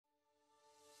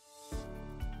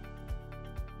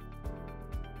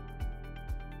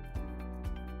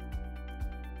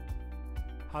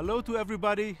Hello to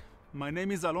everybody. My name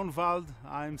is Alon Wald.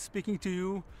 I'm speaking to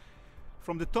you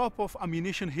from the top of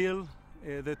Ammunition Hill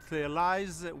that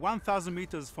lies 1,000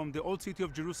 meters from the old city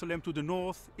of Jerusalem to the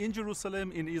north in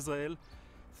Jerusalem in Israel.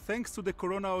 Thanks to the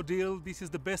Corona ordeal, this is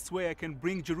the best way I can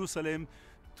bring Jerusalem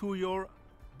to your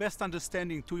best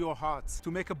understanding, to your hearts,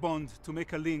 to make a bond, to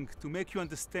make a link, to make you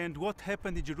understand what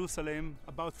happened in Jerusalem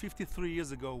about 53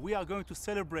 years ago. We are going to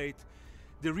celebrate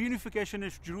the reunification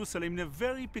of Jerusalem in a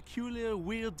very peculiar,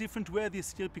 weird, different way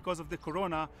this year because of the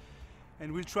Corona.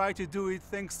 And we'll try to do it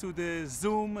thanks to the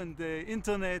Zoom and the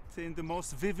internet in the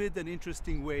most vivid and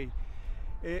interesting way.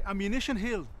 Ammunition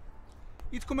Hill.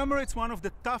 It commemorates one of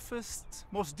the toughest,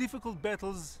 most difficult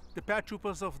battles the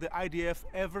paratroopers of the IDF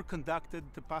ever conducted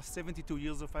the past 72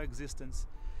 years of our existence.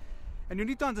 And you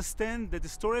need to understand that the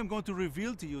story I'm going to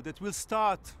reveal to you that will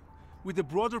start with a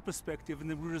broader perspective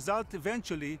and it will result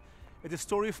eventually at the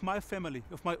story of my family,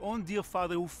 of my own dear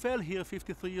father who fell here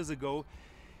 53 years ago,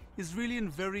 is really a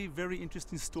very, very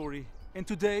interesting story. And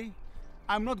today,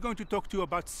 I'm not going to talk to you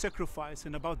about sacrifice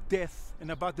and about death and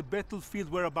about the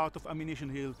battlefield whereabout of Ammunition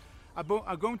Hill. I'm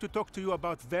going to talk to you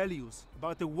about values,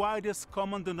 about the widest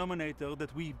common denominator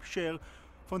that we share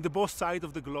from the both sides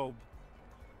of the globe.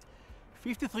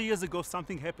 53 years ago,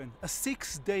 something happened, a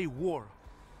 6-day war.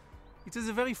 It is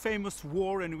a very famous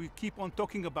war and we keep on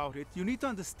talking about it. You need to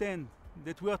understand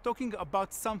that we are talking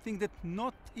about something that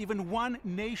not even one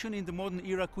nation in the modern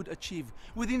era could achieve.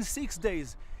 Within 6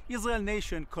 days, Israel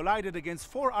nation collided against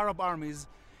 4 Arab armies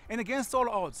and against all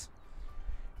odds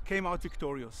came out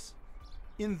victorious.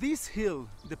 In this hill,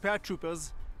 the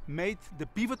paratroopers made the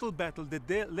pivotal battle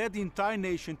that led the entire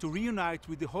nation to reunite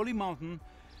with the Holy Mountain,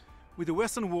 with the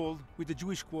Western Wall, with the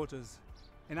Jewish quarters.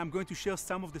 And I'm going to share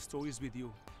some of the stories with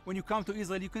you. When you come to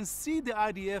Israel, you can see the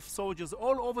IDF soldiers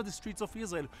all over the streets of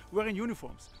Israel wearing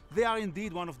uniforms. They are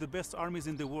indeed one of the best armies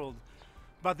in the world,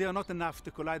 but they are not enough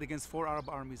to collide against 4 Arab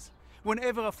armies.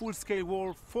 Whenever a full-scale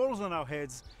war falls on our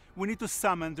heads, we need to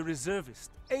summon the reservists.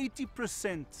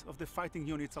 80% of the fighting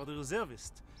units are the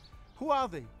reservists. Who are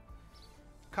they?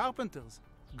 Carpenters,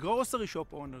 grocery shop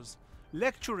owners,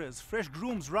 lecturers, fresh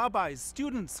grooms, rabbis,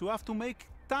 students who have to make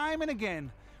time and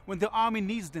again when the army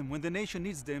needs them, when the nation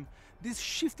needs them, this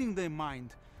shifting their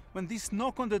mind. When this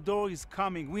knock on the door is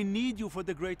coming, we need you for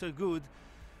the greater good,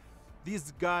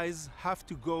 these guys have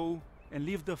to go and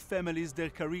leave their families, their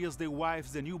careers, their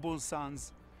wives, their newborn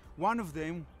sons. One of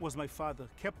them was my father,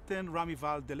 Captain Rami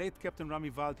Wald, the late Captain Rami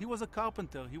Wald. He was a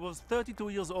carpenter, he was 32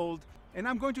 years old. And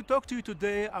I'm going to talk to you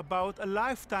today about a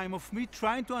lifetime of me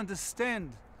trying to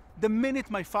understand the minute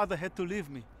my father had to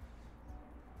leave me.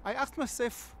 I asked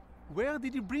myself, where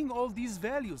did he bring all these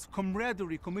values?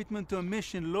 Camaraderie, commitment to a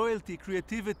mission, loyalty,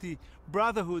 creativity,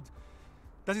 brotherhood.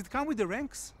 Does it come with the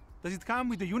ranks? Does it come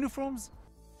with the uniforms?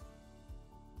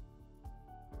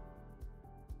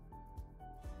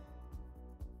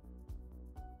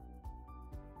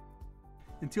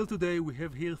 Until today, we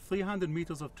have here 300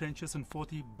 meters of trenches and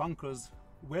 40 bunkers,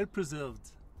 well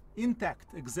preserved, intact,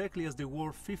 exactly as they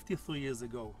were 53 years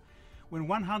ago, when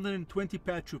 120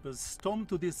 paratroopers stormed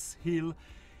to this hill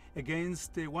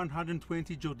against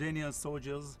 120 Jordanian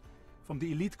soldiers from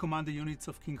the elite commander units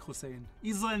of King Hussein.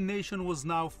 Israel nation was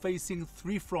now facing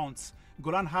 3 fronts: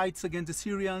 Golan Heights against the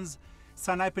Syrians,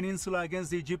 Sinai Peninsula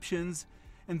against the Egyptians,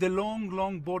 and the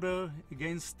long border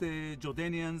against the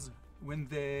Jordanians, when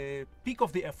the peak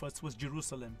of the efforts was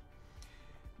Jerusalem.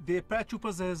 The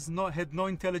paratroopers had no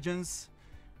intelligence,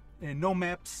 no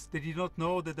maps. They did not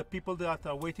know that the people that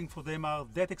are waiting for them are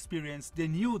that experienced. They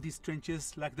knew these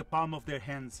trenches like the palm of their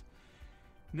hands.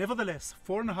 Nevertheless,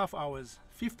 4.5 hours,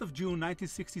 5th of June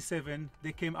 1967,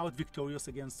 they came out victorious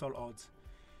against all odds.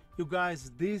 You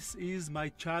guys, this is my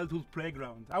childhood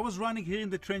playground. I was running here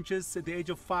in the trenches at the age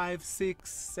of 5, 6,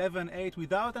 7, 8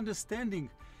 without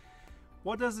understanding.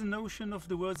 What does the notion of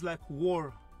the words like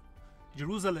war,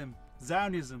 Jerusalem,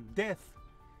 Zionism, death,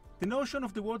 the notion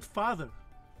of the word father?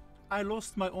 I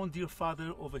lost my own dear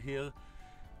father over here.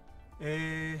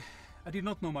 I did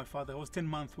not know my father. I was 10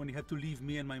 months when he had to leave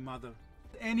me and my mother.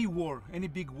 Any war, any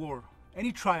big war,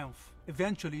 any triumph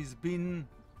eventually is being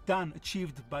done,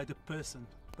 achieved by the person,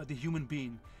 by the human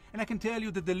being. And I can tell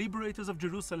you that the liberators of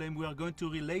Jerusalem we are going to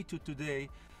relate to today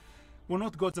were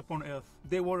not gods upon earth.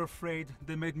 They were afraid,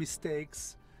 they made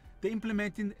mistakes. They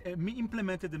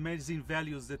implemented amazing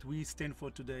values that we stand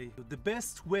for today. The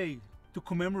best way to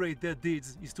commemorate their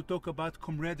deeds is to talk about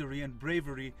camaraderie and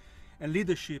bravery and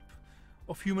leadership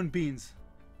of human beings,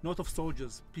 not of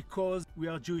soldiers, because we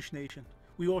are a Jewish nation.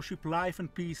 We worship life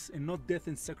and peace and not death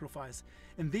and sacrifice.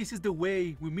 And this is the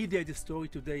way we mediate the story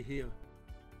today here.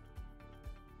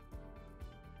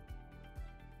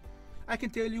 I can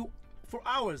tell you for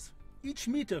hours, each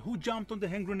meter, who jumped on the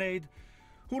hand grenade,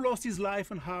 who lost his life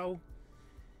and how.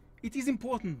 It is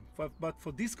important, but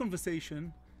for this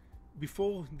conversation,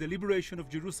 before the liberation of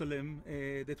Jerusalem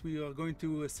that we are going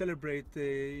to celebrate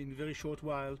in a very short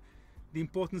while, the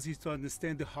importance is to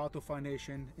understand the heart of our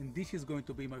nation, and this is going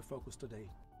to be my focus today.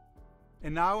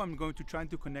 And now I'm going to try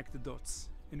to connect the dots.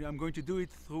 And I'm going to do it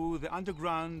through the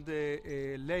underground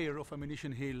layer of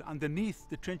Ammunition Hill. Underneath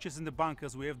the trenches and the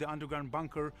bunkers, we have the underground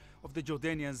bunker of the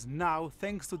Jordanians. Now,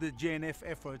 thanks to the JNF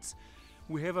efforts,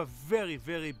 we have a very,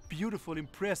 very beautiful,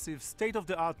 impressive,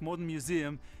 state-of-the-art modern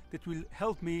museum that will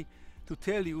help me to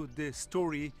tell you the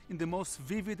story in the most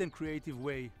vivid and creative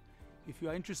way. If you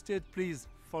are interested, please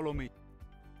follow me.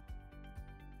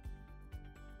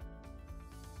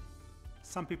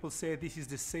 Some people say this is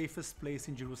the safest place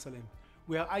in Jerusalem.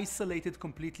 We are isolated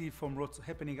completely from what's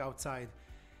happening outside.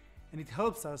 And it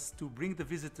helps us to bring the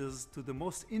visitors to the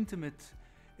most intimate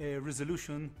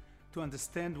resolution to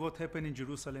understand what happened in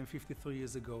Jerusalem 53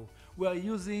 years ago. We are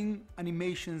using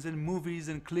animations and movies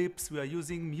and clips. We are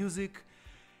using music.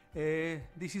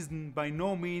 This is by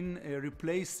no means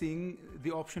replacing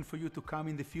the option for you to come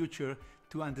in the future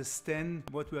to understand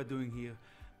what we are doing here.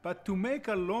 But to make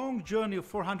a long journey of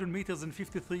 400 meters and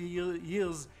 53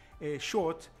 years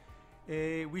short,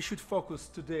 we should focus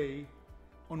today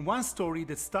on one story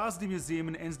that starts the museum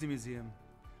and ends the museum.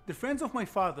 The friends of my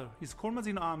father, his comrades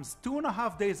in arms,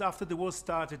 2.5 days after the war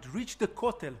started, reached the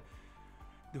Kotel,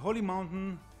 the Holy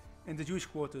Mountain and the Jewish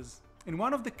quarters. And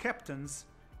one of the captains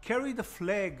carried a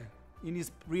flag in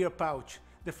his rear pouch.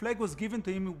 The flag was given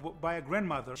to him by a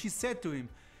grandmother. She said to him,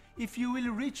 "If you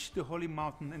will reach the Holy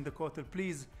Mountain and the Kotel,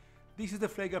 please, this is the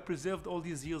flag I preserved all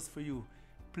these years for you.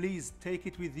 Please take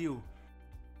it with you."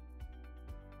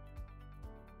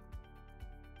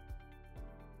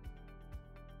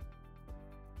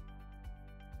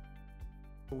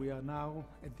 We are now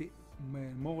at the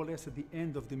more or less at the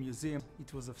end of the museum.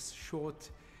 It was a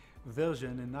short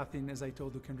version and nothing, as I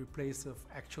told you, can replace of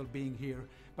actual being here.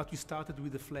 But we started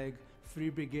with the flag. 3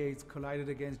 brigades collided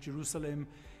against Jerusalem,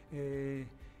 a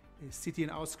city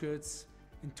and outskirts.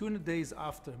 And 2 days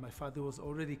after my father was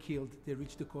already killed, they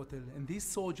reached the Kotel. And this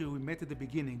soldier we met at the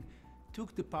beginning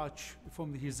took the pouch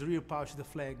from his rear pouch, the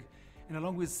flag, and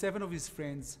along with 7 of his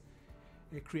friends,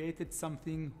 created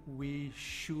something we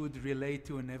should relate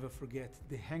to and never forget.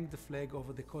 They hanged the flag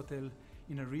over the Kotel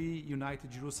in a reunited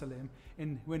Jerusalem.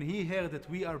 And when he heard that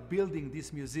we are building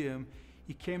this museum,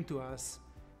 he came to us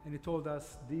and he told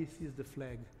us, "This is the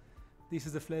flag. This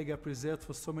is the flag I preserved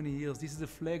for so many years. This is the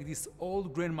flag this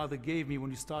old grandmother gave me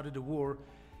when we started the war.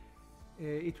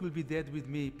 It will be dead with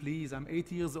me. Please, I'm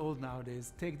 80 years old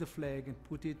nowadays. Take the flag and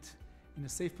put it in a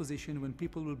safe position when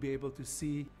people will be able to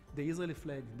see the Israeli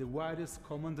flag, the widest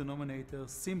common denominator,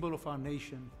 symbol of our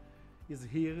nation, is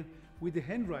here with the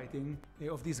handwriting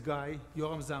of this guy,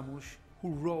 Yoram Zamush,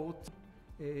 who wrote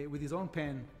with his own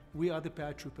pen, 'We are the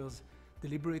paratroopers. The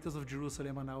liberators of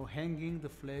Jerusalem are now hanging the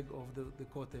flag of the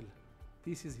Kotel.'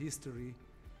 This is history,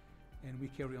 and we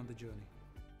carry on the journey."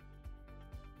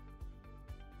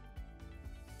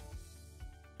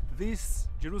 This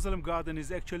Jerusalem garden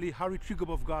is actually Harry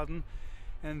Trigobov garden,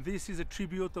 and this is a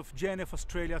tribute of JNF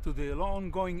Australia to the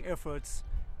ongoing efforts.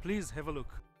 Please have a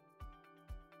look.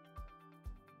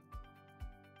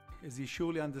 As you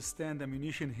surely understand,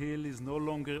 Ammunition Hill is no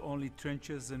longer only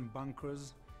trenches and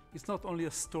bunkers. It's not only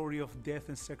a story of death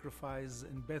and sacrifice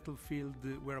and battlefield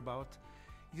whereabout.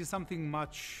 It is something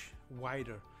much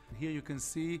wider. Here you can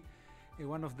see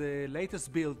one of the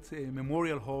latest built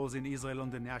memorial halls in Israel on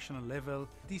the national level.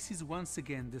 This is once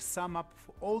again the sum up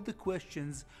for all the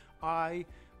questions I,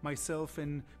 myself,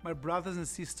 and my brothers and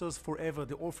sisters forever,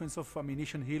 the orphans of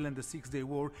Ammunition Hill and the 6-Day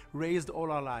War, raised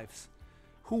all our lives.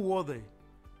 Who were they?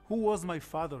 Who was my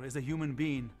father as a human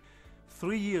being?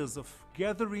 3 years of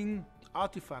gathering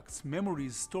artifacts,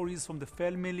 memories, stories from the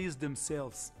families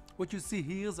themselves. What you see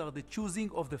here are the choosing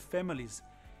of the families.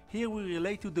 Here we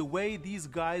relate to the way these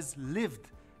guys lived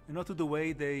and not to the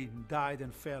way they died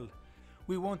and fell.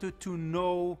 We wanted to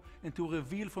know and to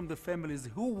reveal from the families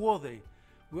who were they,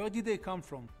 where did they come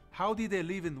from, how did they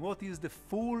live, and what is the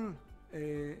full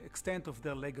extent of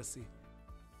their legacy.